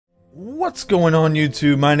What's going on,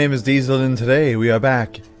 YouTube? My name is Diesel, and today we are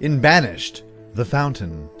back in Banished The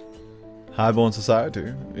Fountain. Highborn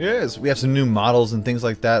Society. Yes, we have some new models and things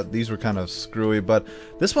like that. These were kind of screwy, but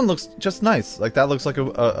this one looks just nice. Like, that looks like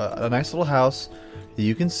a nice little house that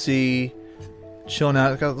you can see chilling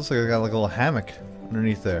out. It looks like it got like a little hammock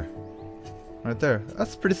underneath there. Right there.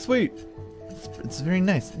 That's pretty sweet. It's very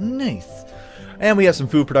nice. Nice. And we have some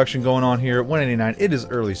food production going on here. 189. It is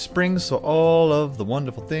early spring, so all of the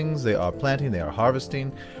wonderful things they are planting, they are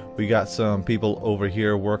harvesting. We got some people over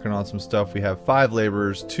here working on some stuff. We have 5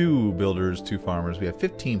 laborers, 2 builders, 2 farmers. We have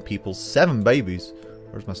 15 people, 7 babies.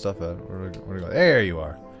 Where's my stuff at? Where do I go? There you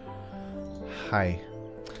are. Hi.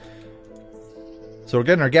 So we're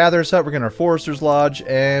getting our gatherers up, we're getting our forester's lodge,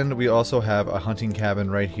 and we also have a hunting cabin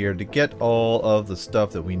right here to get all of the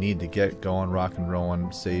stuff that we need to get going, rock and rolling,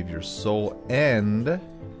 save your soul. And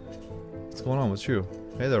what's going on with you?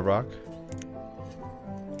 Hey there, Rock.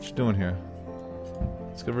 What you doing here?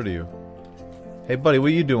 Let's get rid of you. Hey buddy,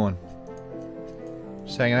 what are you doing?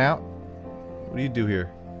 Just hanging out? What do you do here?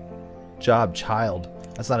 Job, child.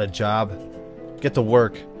 That's not a job. Get to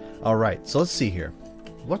work. Alright, so let's see here.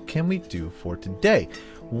 What can we do for today?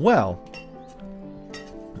 Well,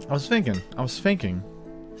 I was thinking in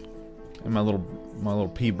my little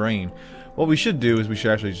pea brain, what we should do is we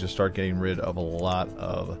should actually just start getting rid of a lot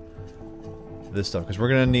of this stuff, because we're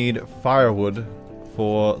gonna need firewood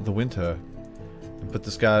for the winter. And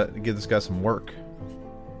give this guy some work.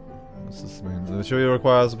 What's this mean? The show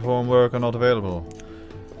requires to perform work are not available.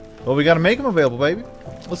 Well, we gotta make them available, baby.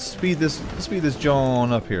 Let's speed this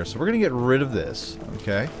John up here. So we're gonna get rid of this,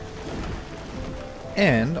 okay?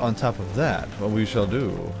 And on top of that, what we shall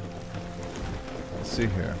do. Let's see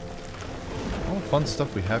here. All the fun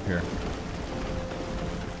stuff we have here.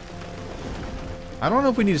 I don't know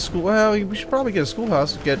if we need a school. Well, we should probably get a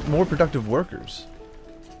schoolhouse to get more productive workers.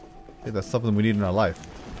 I think that's something we need in our life.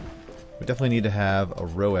 We definitely need to have a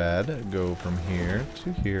road go from here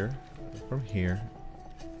to here, from here.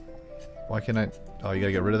 Why can't I? Oh, you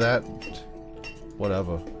gotta get rid of that?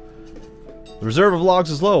 Whatever. The reserve of logs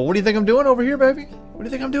is low. What do you think I'm doing over here, baby? What do you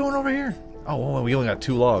think I'm doing over here? Oh, well, we only got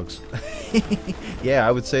 2 logs. Yeah,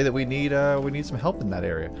 I would say that we need some help in that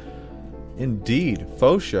area. Indeed.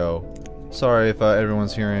 Faux show. Sorry if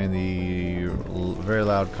everyone's hearing the very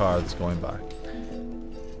loud car that's going by.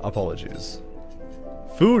 Apologies.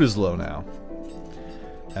 Food is low now.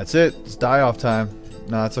 That's it. It's die-off time.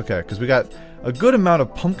 No, it's okay, because we got a good amount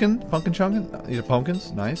of pumpkin chunkin. These are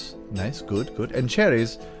pumpkins. Nice, nice, good, good. And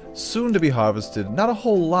cherries, soon to be harvested. Not a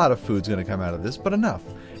whole lot of food's going to come out of this, but enough.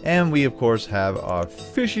 And we, of course, have our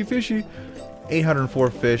fishy,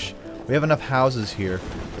 804 fish. We have enough houses here,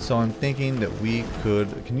 so I'm thinking that we could...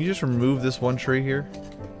 Can you just remove this one tree here?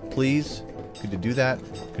 Please? Could you do that?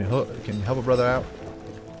 Can you help a brother out?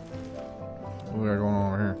 What are going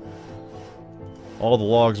on over here? All the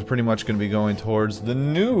logs are pretty much going to be going towards the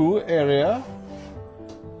new area.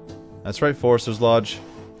 That's right, Forester's Lodge.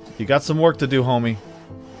 You got some work to do, homie.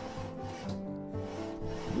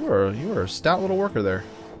 You are a stout little worker there.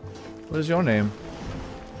 What is your name?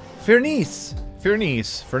 Furnice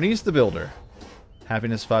the Builder.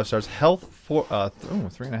 Happiness 5 stars. Health 4.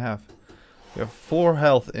 3.5. We have 4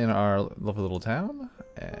 health in our lovely little town,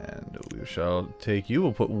 and we shall take you.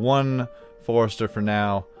 We'll put 1 Forester for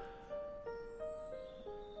now.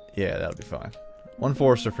 Yeah, that'll be fine. 1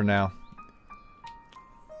 forester for now.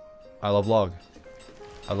 I love log.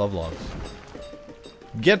 I love logs.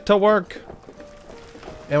 Get to work!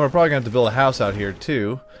 And we're probably going to have to build a house out here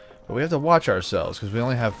too. But we have to watch ourselves because we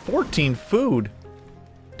only have 14 food.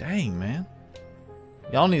 Dang, man.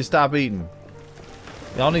 Y'all need to stop eating.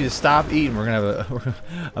 Y'all need to stop eating. We're going to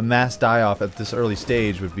have a mass die-off at this early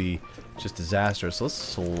stage would be just disastrous. So let's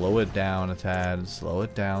slow it down a tad. Slow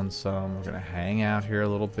it down some. We're gonna hang out here a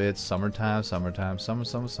little bit. Summertime. Summertime.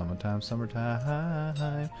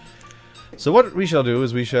 So what we shall do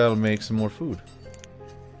is we shall make some more food.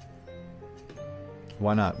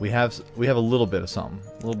 Why not? We have a little bit of something.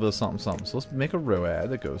 A little bit of something. So let's make a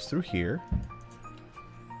road that goes through here.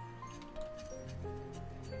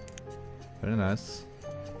 Very nice.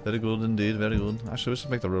 Very good indeed. Very good. Actually, let's just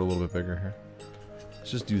make the road a little bit bigger here. Let's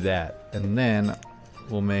just do that, and then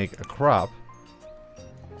we'll make a crop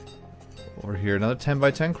over here. Another 10 by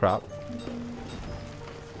 10 crop.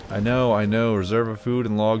 I know. Reserve of food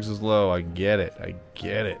and logs is low. I get it.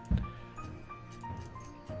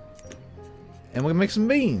 And we'll make some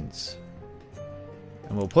beans.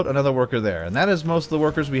 And we'll put another worker there. And that is most of the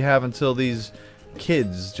workers we have until these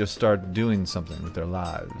kids just start doing something with their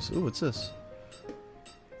lives. Ooh, what's this?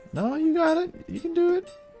 No, you got it. You can do it.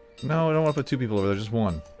 No, I don't want to put 2 people over there, just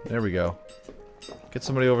 1. There we go. Get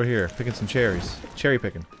somebody over here picking some cherries. Cherry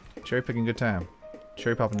picking. Cherry picking, good time.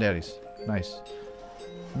 Cherry popping daddies. Nice.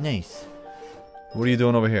 Nice. What are you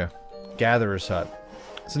doing over here? Gatherer's hut.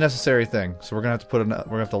 It's a necessary thing, so we're gonna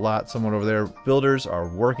have to lot someone over there. Builders are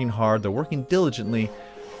working hard. They're working diligently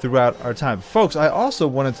throughout our time. Folks, I also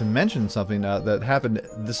wanted to mention something that happened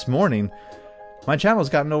this morning. My channel has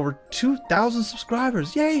gotten over 2,000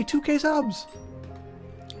 subscribers. Yay! 2K subs.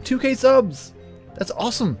 2K subs. That's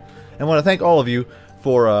awesome. And I want to thank all of you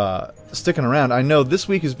for sticking around. I know this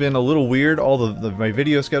week has been a little weird. All my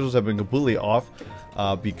video schedules have been completely off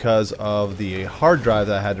because of the hard drive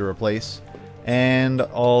that I had to replace, and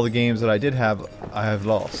all the games that I did have, I have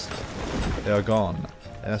lost. They are gone,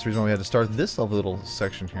 and that's the reason why we had to start this little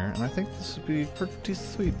section here. And I think this would be pretty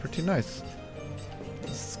sweet, pretty nice.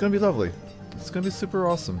 It's gonna be lovely. It's gonna be super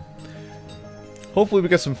awesome. Hopefully we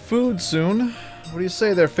get some food soon. What do you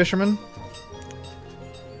say there, fisherman?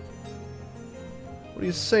 What do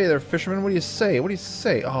you say there, fisherman? What do you say? What do you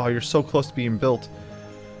say? Oh, you're so close to being built.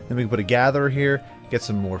 Then we can put a gatherer here, get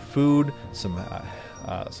some more food, some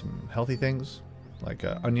healthy things, like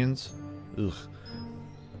onions. Ugh.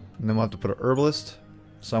 And then we'll have to put an herbalist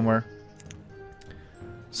somewhere.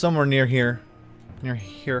 Somewhere near here. Near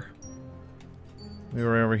here. Maybe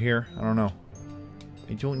right over here. I don't know.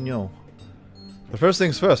 I don't know. But first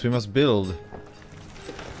things first, we must build.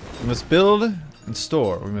 We must build and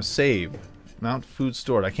store. We must save. Mount food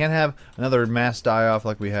stored. I can't have another mass die-off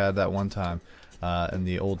like we had that one time in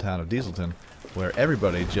the old town of Dieselton, where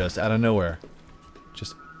everybody just out of nowhere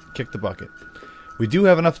just kicked the bucket. We do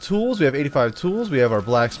have enough tools. We have 85 tools. We have our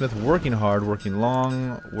blacksmith working hard, working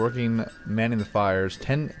long, manning the fires,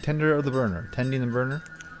 tender of the burner, tending the burner,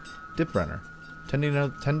 dip burner, tending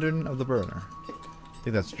of the burner. I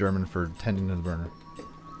think that's German for tending of the burner.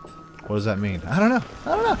 What does that mean? I don't know.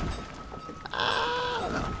 I don't know. I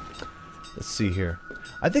don't know. Let's see here.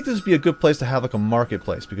 I think this would be a good place to have like a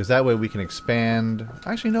marketplace, because that way we can expand.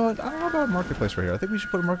 Actually, you know what? I don't know about a marketplace right here. I think we should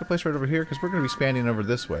put a marketplace right over here, because we're going to be expanding over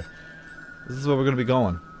this way. This is where we're going to be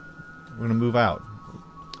going. We're going to move out.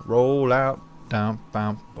 Roll out. Down,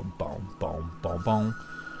 boom, boom, boom, boom, boom, boom,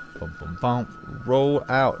 boom, boom, boom. Roll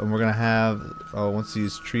out, and we're going to have, once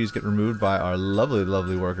these trees get removed by our lovely,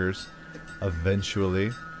 lovely workers,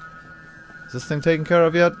 eventually. Is this thing taken care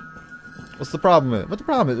of yet? What's the problem with it? What's the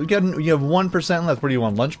problem with it? You have 1% left. What do you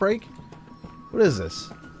want? Lunch break? What is this?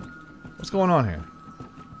 What's going on here?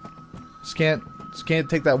 Just can't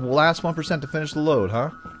take that last 1% to finish the load, huh?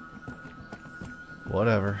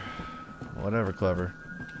 Whatever. Whatever, clever.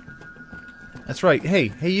 That's right.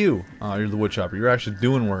 Hey you. Oh, you're the woodchopper. You're actually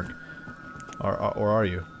doing work. Or are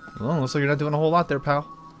you? Well, looks like you're not doing a whole lot there, pal.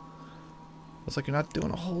 Looks like you're not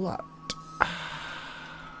doing a whole lot.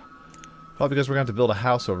 Probably because we're going to have to build a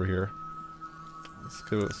house over here. Let's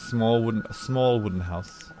go a small wooden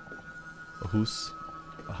house. A house.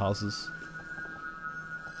 A houses.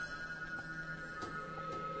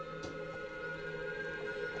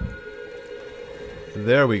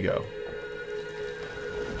 There we go.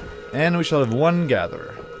 And we shall have one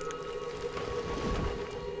gatherer.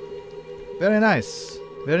 Very nice.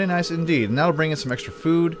 Very nice indeed. And that'll bring in some extra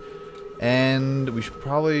food. And we should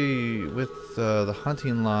probably, with the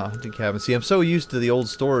hunting cabin. See, I'm so used to the old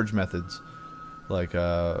storage methods, like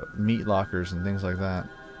meat lockers and things like that.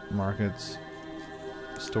 Markets,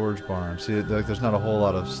 storage barns. See, like there's not a whole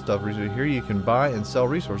lot of stuff. Here you can buy and sell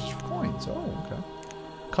resources for coins. Oh, okay.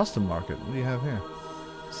 Custom market. What do you have here?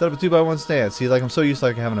 Set up a 2x1 stand. See, like I'm so used to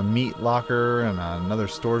like having a meat locker and another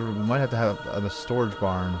storage. We might have to have a storage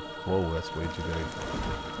barn. Whoa, that's way too big.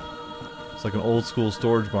 It's like an old school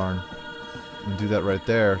storage barn. And do that right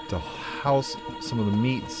there to house some of the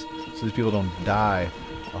meats so these people don't die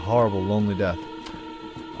a horrible, lonely death.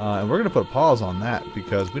 And we're going to put a pause on that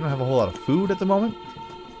because we don't have a whole lot of food at the moment.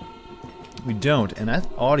 We don't, and that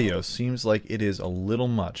audio seems like it is a little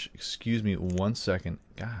much. Excuse me 1 second.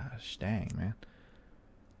 Gosh dang, man.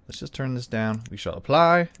 Let's just turn this down. We shall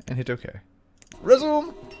apply and hit OK.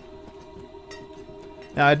 Resume!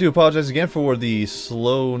 Now, I do apologize again for the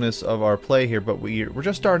slowness of our play here, but we're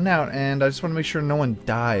just starting out, and I just want to make sure no one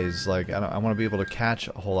dies. Like, I want to be able to catch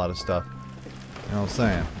a whole lot of stuff. You know what I'm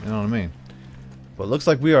saying? You know what I mean? But it looks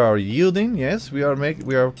like we are yielding. Yes, we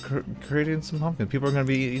are creating some pumpkin. People are going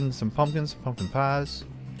to be eating some pumpkins, pumpkin pies.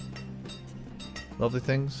 Lovely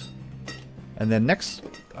things. And then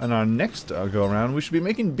on our next go around, we should be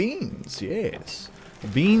making beans. Yes,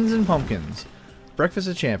 beans and pumpkins. Breakfast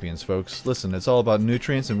of champions, folks. Listen, it's all about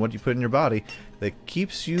nutrients and what you put in your body that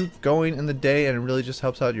keeps you going in the day, and it really just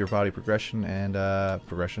helps out your body progression and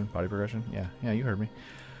body progression. Yeah, you heard me.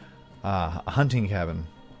 A hunting cabin.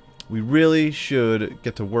 We really should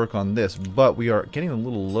get to work on this, but we are getting a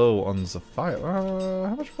little low on the fire.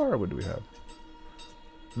 How much firewood do we have?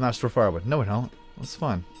 I'm not store firewood. No, we don't. That's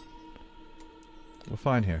fine. We're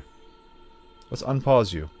fine here. Let's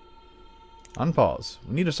unpause you. Unpause.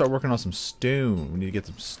 We need to start working on some stone. We need to get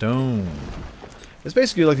some stone. It's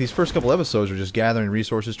basically like these first couple episodes are just gathering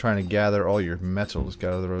resources, trying to gather all your metals,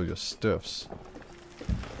 gather all your stuffs.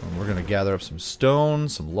 And we're going to gather up some stone,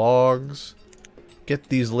 some logs. Get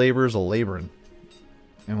these laborers a-laboring.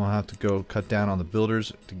 And we'll have to go cut down on the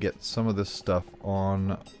builders to get some of this stuff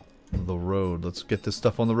on the road. Let's get this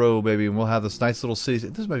stuff on the road, baby, and we'll have this nice little city.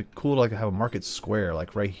 This might be cool to like have a market square,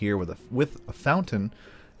 like right here with a fountain.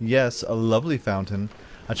 Yes, a lovely fountain.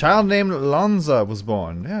 A child named Lanza was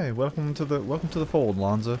born. Hey, welcome to the fold,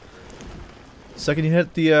 Lanza. Second you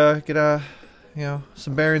hit the get you know,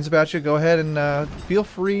 some bearings about you, go ahead and feel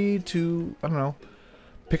free to, I don't know,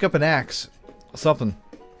 pick up an axe, something.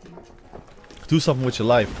 Do something with your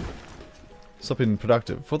life. Something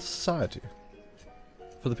productive for the society.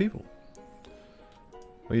 For the people.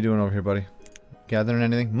 What are you doing over here, buddy? Gathering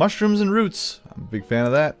anything? Mushrooms and roots. I'm a big fan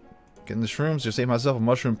of that. Getting the shrooms. Just ate myself a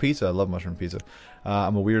mushroom pizza. I love mushroom pizza.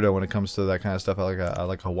 I'm a weirdo when it comes to that kind of stuff. I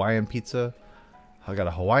like Hawaiian pizza. I got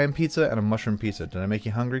a Hawaiian pizza and a mushroom pizza. Did I make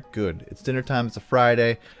you hungry? Good. It's dinner time. It's a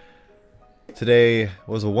Friday. Today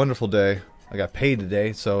was a wonderful day. I got paid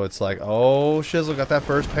today, so it's like, oh, shizzle, got that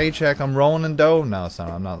first paycheck. I'm rolling in dough. No, it's not.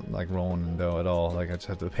 I'm not like rolling in dough at all. Like I just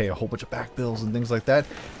have to pay a whole bunch of back bills and things like that.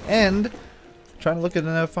 And trying to look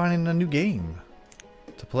at finding a new game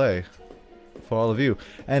to play for all of you.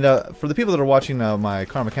 And for the people that are watching my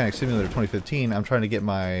Car Mechanic Simulator 2015, I'm trying to get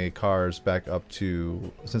my cars back up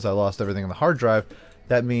to, since I lost everything on the hard drive,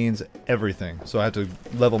 that means everything. So I have to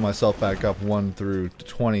level myself back up 1 through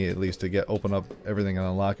 20 at least to open up everything and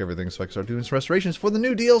unlock everything so I can start doing some restorations for the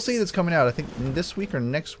new DLC that's coming out. I think this week or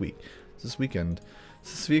next week. This weekend.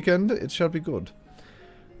 This weekend, it shall be good.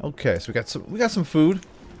 Okay, so we got some food.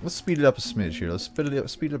 Let's speed it up a smidge here. Let's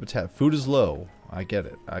speed it up a tad. Food is low. I get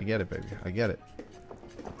it. I get it, baby. I get it.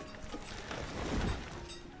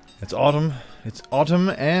 It's autumn. It's autumn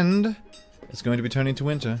and it's going to be turning to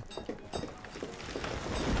winter.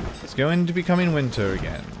 It's going to be coming winter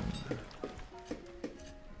again.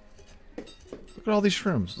 Look at all these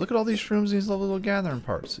shrooms. Look at all these shrooms, these little gathering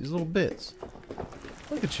parts. These little bits.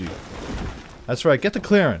 Look at you. That's right. Get the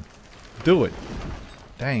clearing. Do it.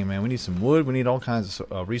 Dang, man. We need some wood. We need all kinds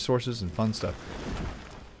of resources and fun stuff.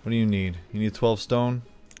 What do you need? You need 12 stone?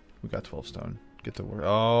 We got 12 stone. Get to work.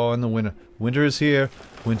 Oh, and the winter. Winter is here.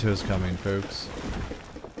 Winter is coming, folks.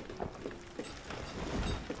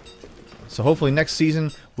 So hopefully next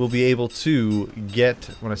season we'll be able to get,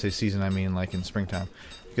 when I say season I mean like in springtime,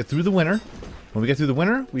 get through the winter. When we get through the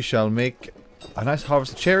winter we shall make a nice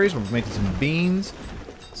harvest of cherries. We're making some beans,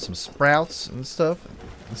 some sprouts and stuff,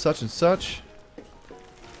 and such and such.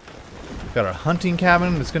 Got our hunting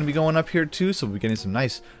cabin that's going to be going up here too, so we'll be getting some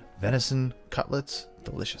nice venison cutlets.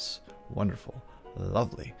 Delicious. Wonderful.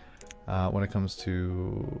 Lovely. When it comes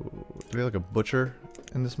to, do we have like a butcher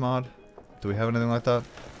in this mod? Do we have anything like that?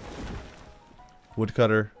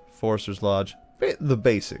 Woodcutter, Forester's Lodge, the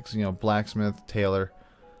basics, you know, blacksmith, tailor,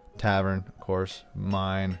 tavern, of course,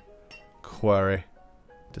 mine, quarry,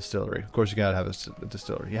 distillery. Of course, you gotta have a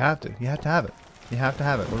distillery. You have to have it. You have to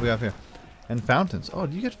have it. What do we have here? And fountains. Oh,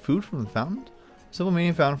 do you get food from the fountain? Simple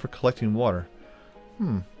main fountain for collecting water.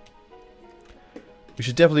 We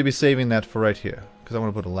should definitely be saving that for right here, because I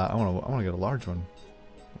want to put I want to get a large one.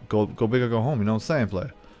 Go big or go home. You know what I'm saying,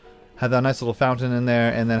 player? Have that nice little fountain in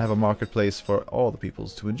there, and then have a marketplace for all the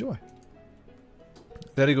peoples to enjoy.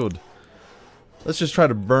 Very good. Let's just try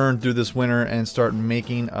to burn through this winter and start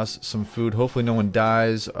making us some food. Hopefully no one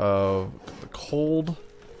dies of the cold.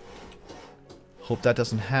 Hope that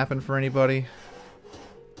doesn't happen for anybody.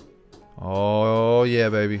 Oh, yeah,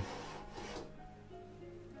 baby.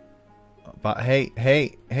 But hey,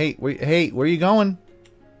 where are you going?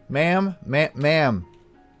 Ma'am? Ma'am.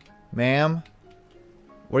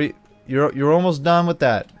 Where you... You're almost done with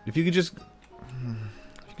that. If you could just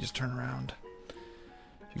turn around. If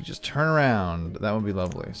you could just turn around, that would be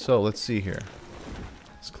lovely. So let's see here.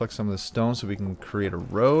 Let's collect some of this stone so we can create a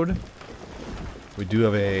road. We do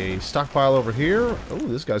have a stockpile over here. Oh,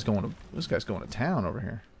 this guy's going to town over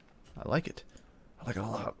here. I like it. I like it a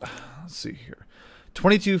lot. Let's see here.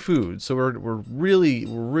 22 food. So we're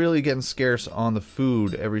really getting scarce on the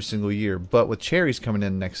food every single year. But with cherries coming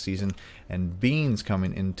in next season and beans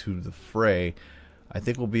coming into the fray, I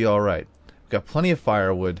think we'll be all right. We've got plenty of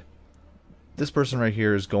firewood. This person right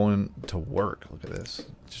here is going to work. Look at this.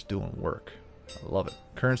 Just doing work. I love it.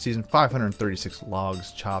 Current season, 536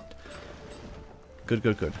 logs chopped. Good,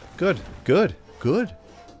 good, good. Good, good, good,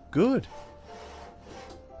 good.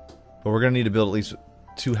 But we're going to need to build at least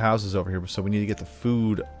 2 houses over here, so we need to get the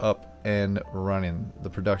food up and running. The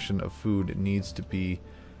production of food needs to be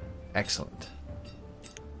excellent.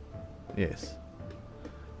 Yes.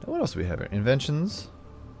 Now, what else do we have here? Inventions.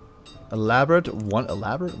 Elaborate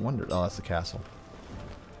wonder. Oh, that's the castle.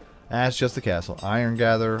 That's just the castle. Iron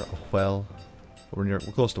gather. A well. We're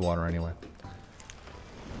close to water anyway.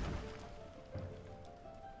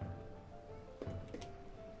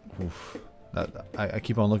 Oof. I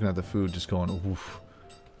keep on looking at the food, just going, oof.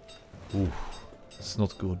 Oof. It's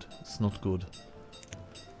not good. It's not good.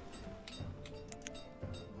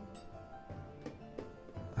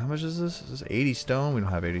 How much is this? Is this 80 stone? We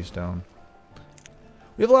don't have 80 stone.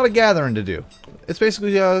 We have a lot of gathering to do. It's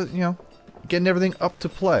basically, you know, getting everything up to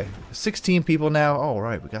play. 16 people now. All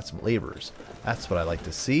right, we got some laborers. That's what I like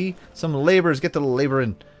to see. Some laborers. Get to the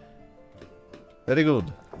laboring. Very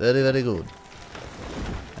good. Very, very good.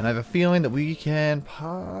 And I have a feeling that we can... I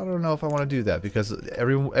don't know if I want to do that, because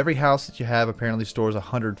every house that you have apparently stores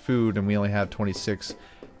 100 food, and we only have 26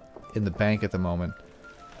 in the bank at the moment.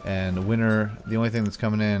 And winter, the only thing that's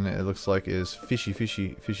coming in, it looks like, is fishy,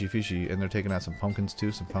 and they're taking out some pumpkins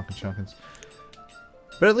too, some pumpkin chunkins.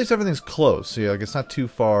 But at least everything's close, so yeah, like it's not too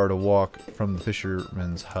far to walk from the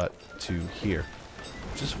fisherman's hut to here,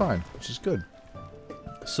 which is fine, which is good.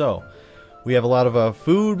 So, we have a lot of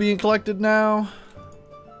food being collected now.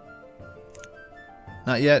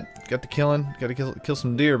 Not yet. Got the killing. Got to kill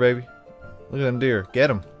some deer, baby. Look at them deer. Get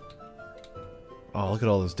them. Oh, look at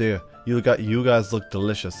all those deer. You guys look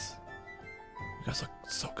delicious. You guys look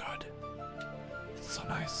so good. So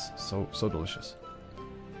nice. So delicious.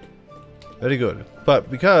 Very good. But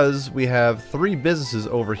because we have 3 businesses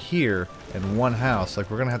over here and 1 house, like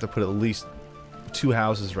we're gonna have to put at least 2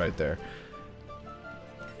 houses right there.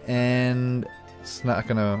 And it's not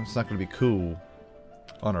gonna be cool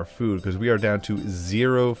on our food, because we are down to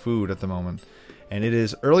 0 food at the moment. And it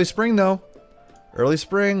is early spring though. Early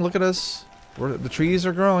spring, look at us. The trees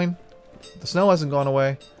are growing. The snow hasn't gone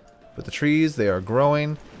away, but the trees, they are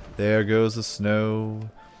growing. There goes the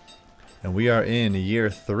snow. And we are in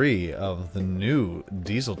year 3 of the new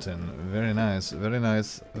Dieselton. Very nice, very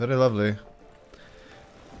lovely.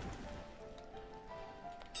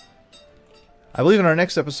 I believe in our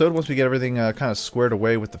next episode, once we get everything kind of squared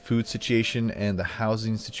away with the food situation and the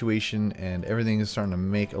housing situation, and everything is starting to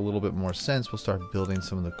make a little bit more sense, we'll start building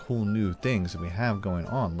some of the cool new things that we have going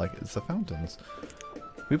on, like it's the fountains.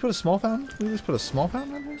 Can we put a small fountain? Can we at least put a small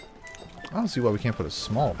fountain in here? I don't see why we can't put a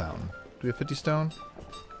small fountain. Do we have 50 stone?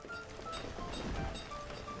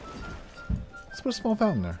 Let's put a small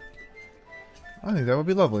fountain there. I think that would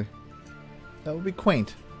be lovely. That would be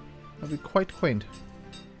quaint. That would be quite quaint.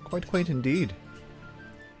 Quite quaint indeed.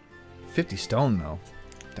 50 stone though.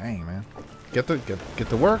 Dang, man. Get to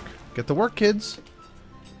work. Get to work, kids.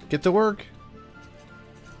 Get to work.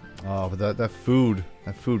 Oh, but that food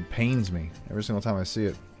pains me. Every single time I see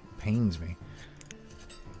it, pains me.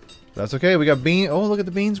 That's okay. We got bean. Oh, look at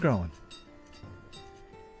the beans growing.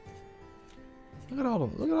 Look at all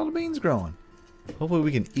the beans growing. Hopefully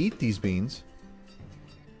we can eat these beans.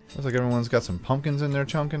 Looks like everyone's got some pumpkins in their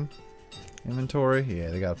chunkin'. Inventory. Yeah,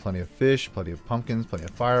 they got plenty of fish, plenty of pumpkins, plenty of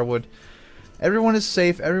firewood. Everyone is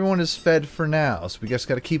safe. Everyone is fed for now. So we just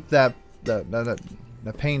got to keep that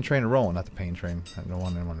pain train rolling. Not the pain train. I don't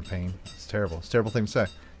want anyone in pain. It's terrible. It's a terrible thing to say.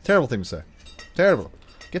 Terrible thing to say. Terrible.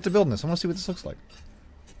 Get to building this. I want to see what this looks like.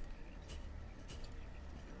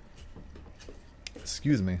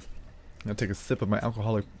 Excuse me. I'm going to take a sip of my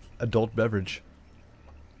alcoholic adult beverage.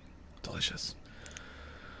 Delicious.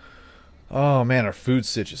 Oh man, our food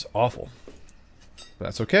sitch is awful. But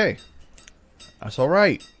that's okay. That's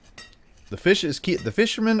alright. The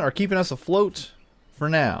fishermen are keeping us afloat for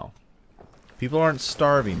now. People aren't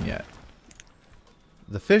starving yet.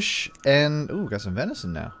 The fish and... Ooh, got some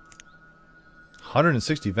venison now.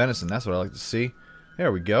 160 venison, that's what I like to see.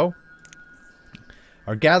 There we go.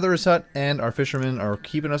 Our gatherer's hut and our fishermen are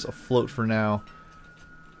keeping us afloat for now.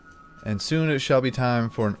 And soon it shall be time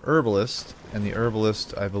for an herbalist. And the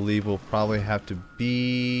herbalist, I believe, will probably have to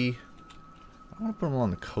be... I want to put him along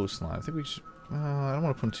the coastline. I think we should... I don't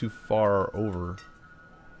want to put him too far over.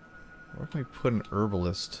 Where can we put an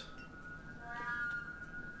herbalist?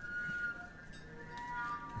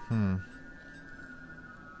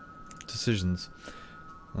 Decisions.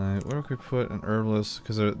 Where can we put an herbalist?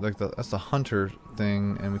 Because like that's the hunter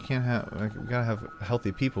thing, and we can't have... Like, we gotta have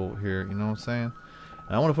healthy people here, you know what I'm saying?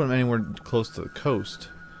 I don't want to put them anywhere close to the coast.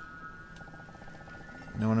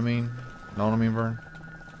 You know what I mean? Know what I mean, Vern?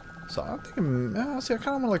 So I'm thinking, see, I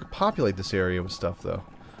kind of want to like populate this area with stuff, though.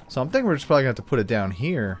 So I'm thinking we're just probably going to have to put it down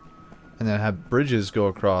here. And then have bridges go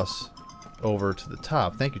across over to the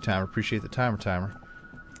top. Thank you, timer. Appreciate the timer.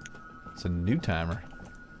 It's a new timer.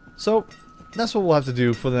 So that's what we'll have to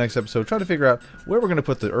do for the next episode. Try to figure out where we're going to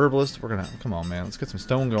put the herbalist. We're going to... Come on, man. Let's get some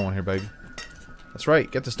stone going here, baby. That's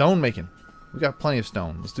right. Get the stone making. We got plenty of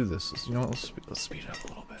stone. Let's do this. You know what? Let's speed it up a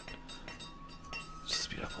little bit. Just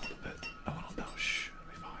speed up a little bit. No one will know. Shh.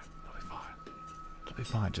 It'll be fine. It'll be fine. It'll be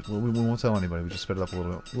fine. Just, we won't tell anybody. We just sped it up a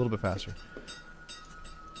little bit faster.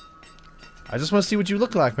 I just want to see what you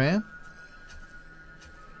look like, man.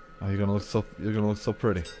 Oh, you're gonna look so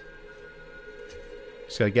pretty.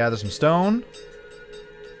 Just gotta gather some stone.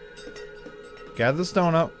 Gather the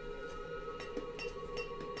stone up.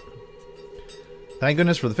 Thank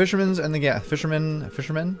goodness for the fishermen's and the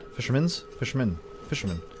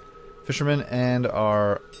fishermen and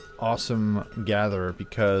our awesome gatherer,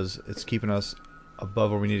 because it's keeping us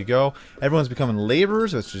above where we need to go. Everyone's becoming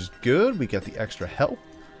laborers, which is good. We get the extra help.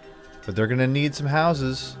 But they're going to need some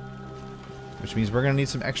houses, which means we're going to need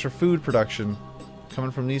some extra food production coming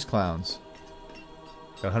from these clowns.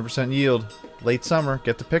 Got 100% yield. Late summer.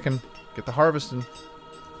 Get to picking. Get to harvesting.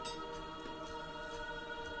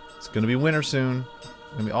 It's going to be winter soon.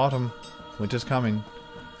 It's going to be autumn. Winter's coming.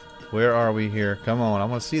 Where are we here? Come on. I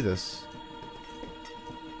want to see this.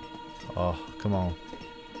 Oh, come on.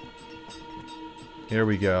 Here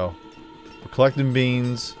we go. We're collecting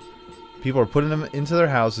beans. People are putting them into their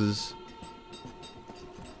houses.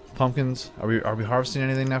 Pumpkins. Are we harvesting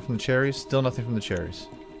anything now from the cherries? Still nothing from the cherries.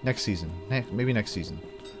 Next season. Maybe next season.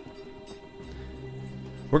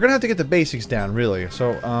 We're gonna have to get the basics down, really.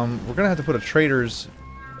 So we're gonna have to put a trader's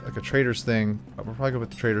thing. We'll probably go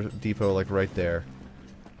with the trader depot like right there,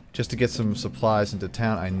 just to get some supplies into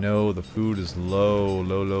town. I know the food is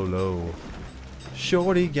low.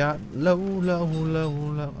 Shorty got low.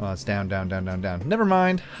 Oh, it's down. Never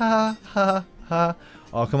mind. Ha.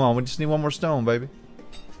 Oh, come on. We just need one more stone, baby.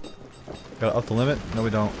 Gotta up the limit? No, we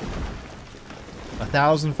don't.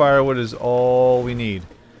 1,000 firewood is all we need.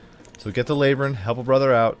 So get the laboring, help a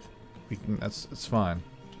brother out. We can. It's fine.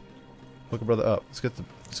 Hook a brother up.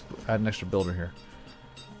 Let's add an extra builder here.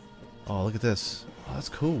 Oh, look at this. Oh, that's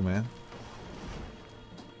cool, man.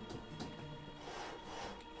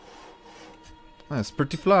 That's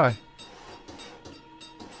pretty fly.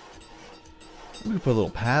 We could put little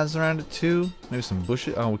paths around it too. Maybe some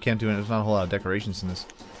bushes. Oh, we can't do it. There's not a whole lot of decorations in this.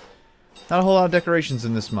 Not a whole lot of decorations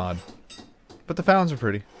in this mod. But the fountains are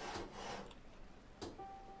pretty.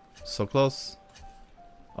 So close.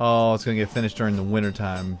 Oh, it's gonna get finished during the winter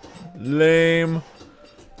time. Lame.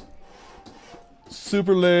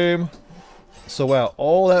 Super lame. So wow,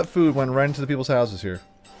 all that food went right into the people's houses here.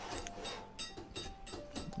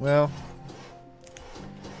 Well,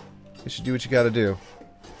 you should do what you gotta do.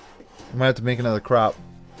 You might have to make another crop.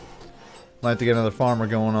 Might have to get another farmer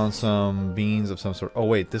going on some beans of some sort. Oh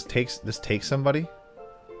wait, this takes somebody?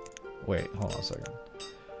 Wait, hold on a second.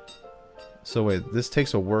 So wait, this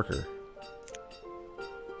takes a worker.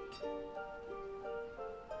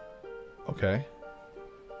 Okay.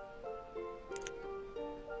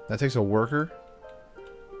 That takes a worker?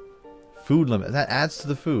 Food limit. That adds to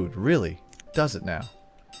the food. Really? Does it now?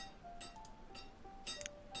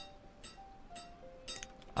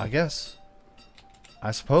 I guess.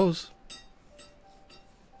 I suppose.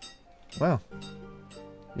 Well,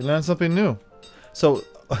 you learn something new. So,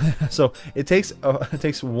 so it takes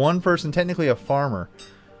one person, technically a farmer,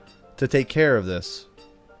 to take care of this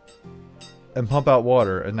and pump out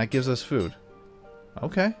water, and that gives us food.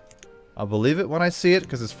 Okay, I'll believe it when I see it,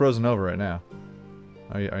 because it's frozen over right now.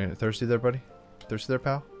 Are you thirsty there, buddy? Thirsty there,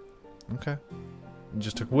 pal? Okay. You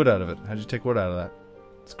just took wood out of it. How'd you take wood out of that?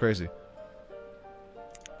 It's crazy.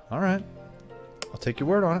 Alright. I'll take your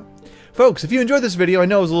word on it. Folks, if you enjoyed this video, I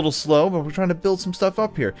know it was a little slow, but we're trying to build some stuff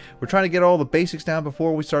up here. We're trying to get all the basics down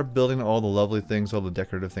before we start building all the lovely things, all the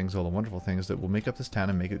decorative things, all the wonderful things that will make up this town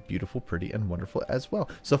and make it beautiful, pretty, and wonderful as well.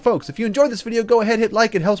 So folks, if you enjoyed this video, go ahead, hit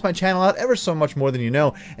like. It helps my channel out ever so much more than you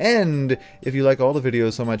know. And if you like all the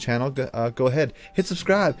videos on my channel, go ahead, hit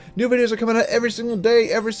subscribe. New videos are coming out every single day,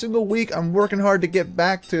 every single week. I'm working hard to get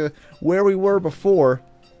back to where we were before.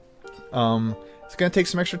 It's going to take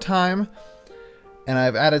some extra time. And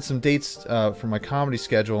I've added some dates for my comedy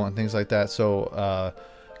schedule and things like that. So,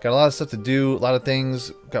 got a lot of stuff to do, a lot of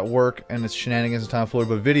things, got work, and it's shenanigans and tomfoolery.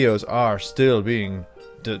 But videos are still being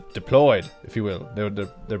deployed, if you will.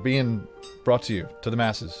 They're being brought to you, to the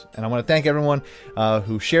masses. And I want to thank everyone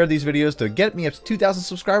who shared these videos to get me up to 2,000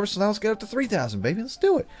 subscribers. So now let's get up to 3,000, baby. Let's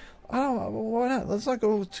do it. I don't know, why not? Let's not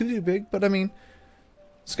go too big, but I mean,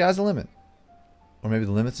 sky's the limit. Or maybe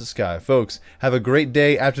the limit's the sky. Folks, have a great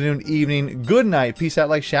day, afternoon, evening, good night, peace out,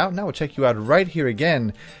 like, shout, and I will check you out right here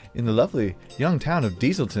again in the lovely young town of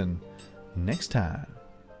Dieselton next time.